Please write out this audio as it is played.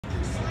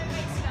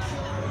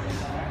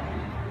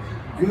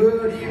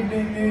Good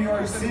evening, New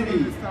York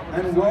City,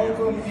 and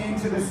welcome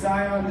into the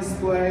Scion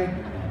display.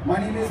 My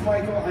name is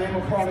Michael. I am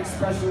a product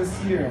specialist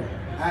here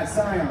at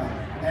Scion,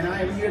 and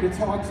I am here to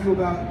talk to you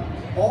about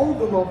all of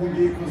the lovely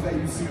vehicles that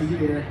you see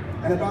here,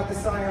 and about the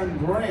Scion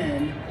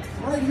brand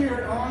right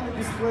here on the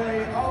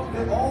display of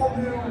the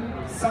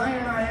all-new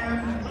Scion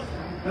IM.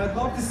 And I'd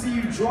love to see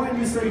you join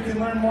me so you can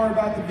learn more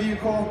about the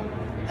vehicle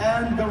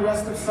and the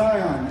rest of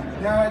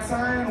Scion. Now at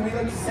Scion, we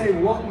like to say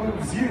what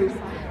moves you,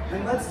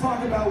 and let's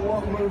talk about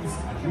what moves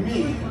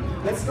me.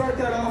 Let's start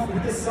that off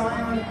with the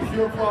Scion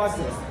Pure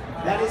process.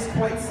 That is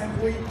quite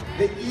simply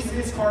the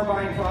easiest car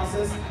buying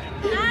process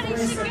in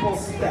 3 simple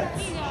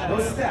steps.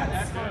 Those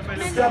steps.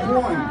 Step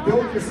 1,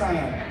 build your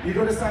Scion. You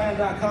go to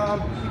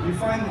Scion.com, you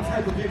find the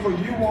type of vehicle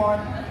you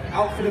want,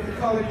 outfit it the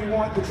color you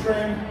want, the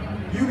trim.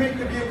 You make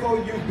the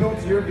vehicle, you've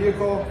built your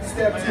vehicle.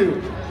 Step 2,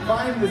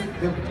 find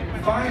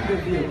the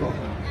vehicle.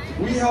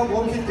 We help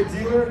locate the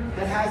dealer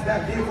that has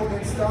that vehicle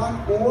in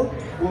stock, or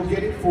we'll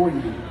get it for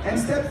you. And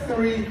step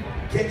 3,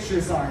 get your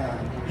Scion.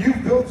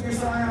 You've built your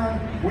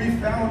Scion, we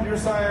found your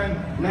Scion,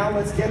 now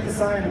let's get the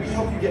Scion. We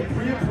help you get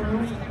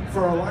pre-approved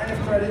for a line of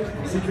credit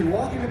so you can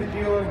walk into the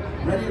dealer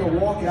ready to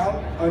walk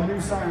out a new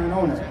Scion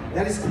owner.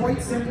 That is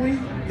quite simply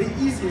the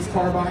easiest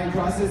car buying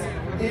process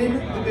in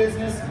the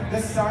business, the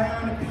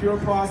Scion Pure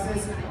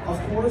process. Of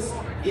course,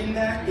 in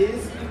that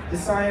is the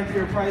Scion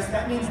Pure price.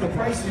 That means the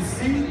price you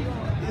see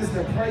is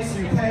the price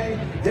you pay.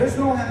 There's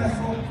no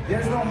hassle,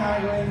 there's no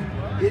haggling.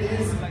 It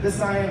is the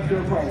Scion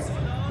Pure price.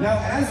 Now,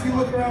 as you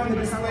look around the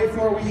display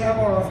floor, we have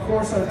our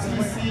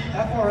TC,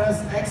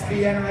 FRS,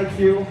 XB, and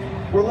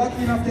IQ. We're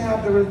lucky enough to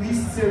have the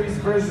released series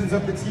versions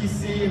of the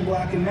TC in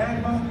black and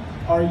magma,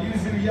 our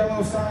Yuzu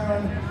yellow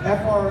Scion,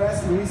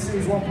 FRS release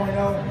series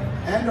 1.0,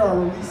 and our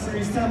release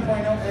series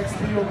 10.0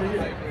 XB over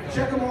here.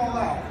 Check them all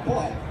out.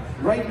 But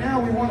right now,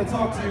 we want to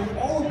talk to you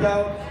all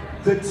about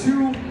the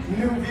 2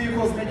 new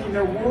vehicles making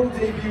their world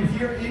debut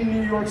here in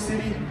New York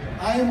City.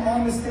 I am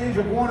on the stage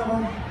of one of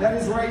them.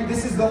 That is right,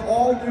 this is the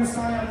all-new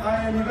Scion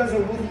IM. You guys are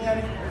looking at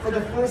it for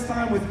the first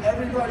time with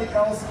everybody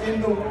else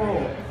in the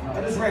world.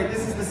 That is right,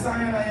 this is the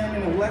Scion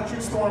IM in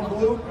electric storm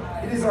blue.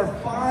 It is our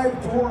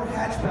 5-door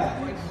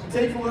hatchback.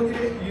 Take a look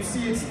at it. You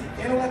see it's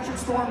in electric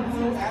storm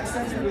blue,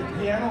 accented with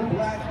piano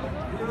black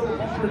grille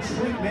bumper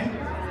treatment.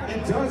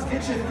 It does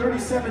get you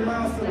 37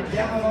 miles to the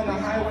gallon on the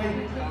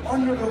highway.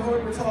 Under the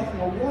hood, we're talking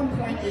a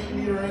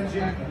 1.8-liter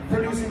engine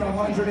producing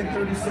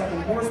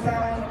 137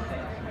 horsepower.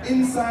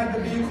 Inside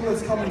the vehicle,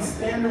 it's coming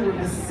standard with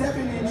a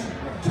 7-inch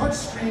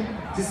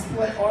touchscreen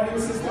display audio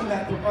system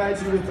that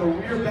provides you with a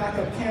rear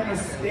backup camera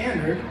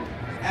standard,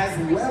 as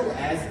well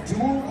as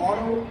dual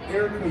auto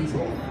air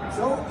control.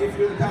 So if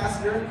you're the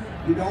passenger,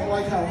 you don't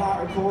like how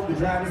hot or cold the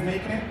driver's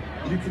making it,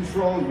 you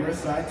control your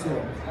side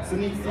too. It's a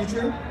neat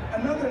feature.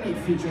 Another neat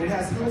feature, it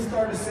has hill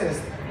start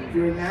assist. If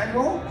you're in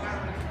angle,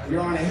 you're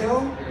on a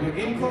hill, you're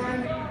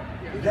inclined,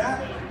 that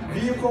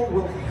vehicle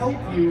will help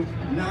you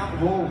not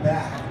roll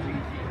back.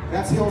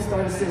 That's hill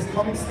start assist,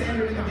 coming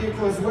standard in the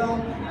vehicle as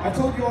well. I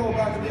told you all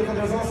about the vehicle.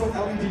 There's also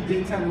LED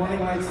daytime running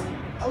lights,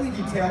 LED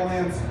tail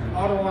lamps,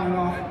 auto on and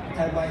off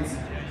headlights.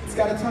 It's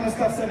got a ton of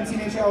stuff,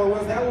 17-inch alloy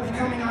wheels. That will be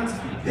coming on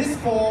this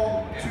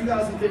fall,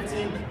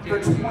 2015, for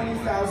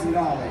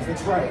 $20,000.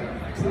 That's right,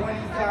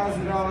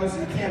 $20,000,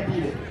 you can't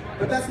beat it.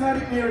 But that's not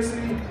it in New York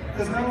City,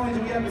 because not only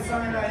do we have the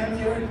Scion IM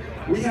here,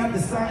 we have the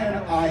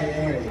Scion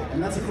IA,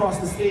 and that's across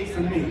the stage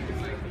from me.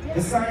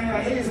 The Scion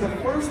IA is the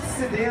first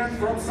sedan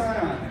from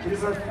Scion. It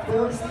is our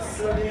first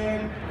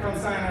sedan from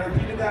Scion. I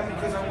repeated that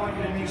because I want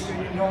you to make sure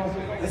you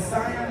know the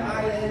Scion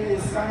IA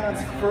is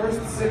Scion's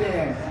first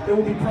sedan. It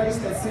will be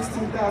priced at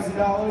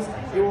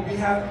 $16,000. It will be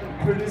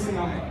producing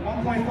a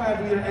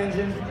 1.5-liter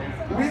engine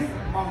with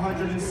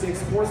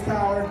 106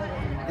 horsepower.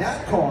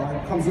 That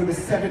car comes with a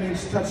 7-inch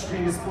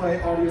touchscreen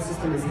display audio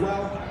system as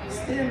well,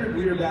 standard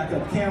rear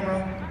backup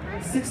camera,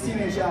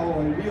 16-inch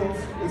alloy wheels.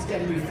 It's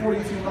getting you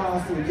 42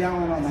 miles to the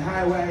gallon on the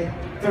highway,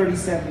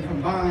 37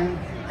 combined,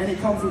 and it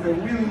comes with a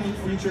really neat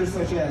feature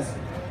such as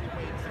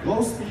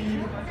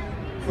low-speed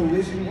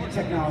collision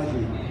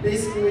technology.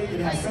 Basically, it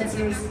has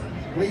sensors,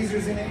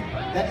 lasers in it,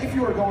 that if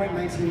you are going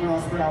 19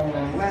 miles per hour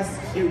or less,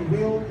 it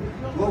will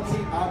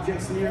locate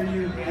objects near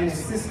you and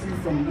assist you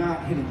from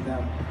not hitting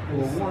them. It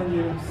will warn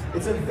you.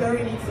 It's a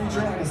very neat feature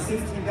on a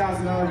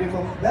 $16,000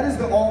 vehicle. That is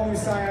the all-new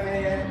Scion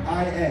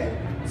IA.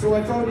 So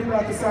I told you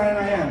about the Scion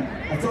IM.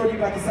 I told you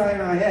about the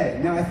Scion IA.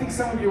 Now I think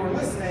some of you are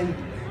listening,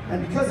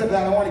 and because of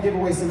that, I want to give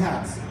away some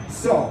hats.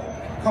 So,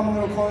 come a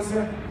little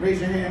closer, raise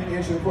your hand,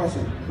 answer the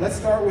question. Let's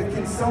start with,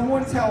 can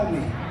someone tell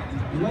me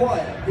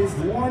what is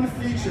one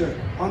feature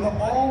on the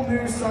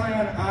all-new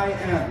Scion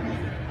IM?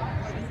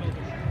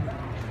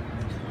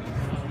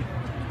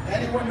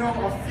 Anyone know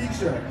a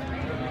feature?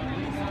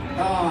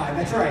 Ah,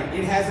 that's right.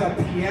 It has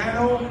a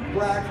piano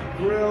black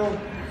grille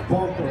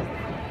bumper.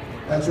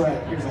 That's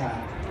right. Here's a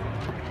hat.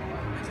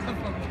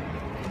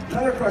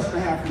 Another question I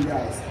have for you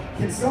guys.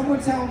 Can someone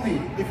tell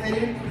me, if they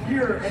didn't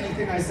hear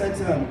anything I said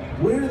to them,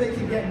 where they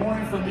can get more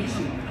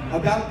information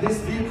about this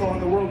vehicle on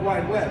the World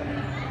Wide Web?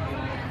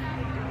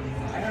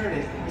 I heard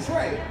it. That's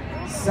right.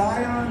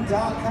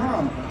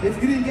 Scion.com.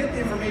 If you didn't get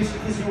the information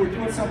because you were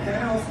doing something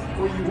else,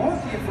 or you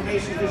want the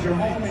information because you're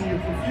home and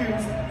you're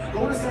confused,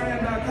 go to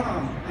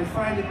Scion.com and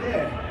find it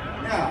there.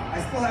 Now,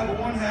 I still have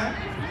one hat.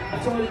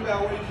 I told you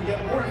about where you can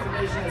get more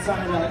information at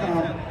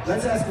Scion.com.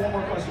 Let's ask one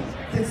more question.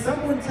 Can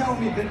someone tell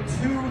me the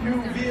 2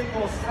 new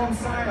vehicles from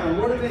Scion?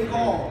 What are they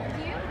called?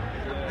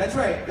 That's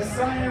right, the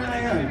Scion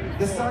IM,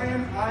 the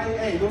Scion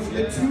IA. Those are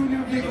the 2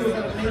 new vehicles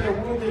that made their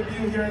world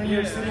debut here in New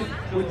York City.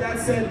 With that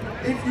said,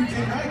 if you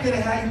did not get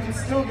a hat, you can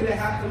still get a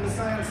hat from the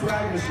Scion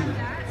swag machine.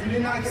 If you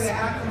did not get a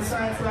hat from the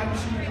Scion swag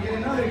machine, you can get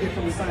another gift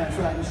from the Scion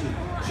swag machine.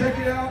 Check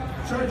it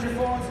out, charge your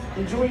phones,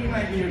 enjoy your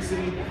night in New York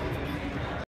City.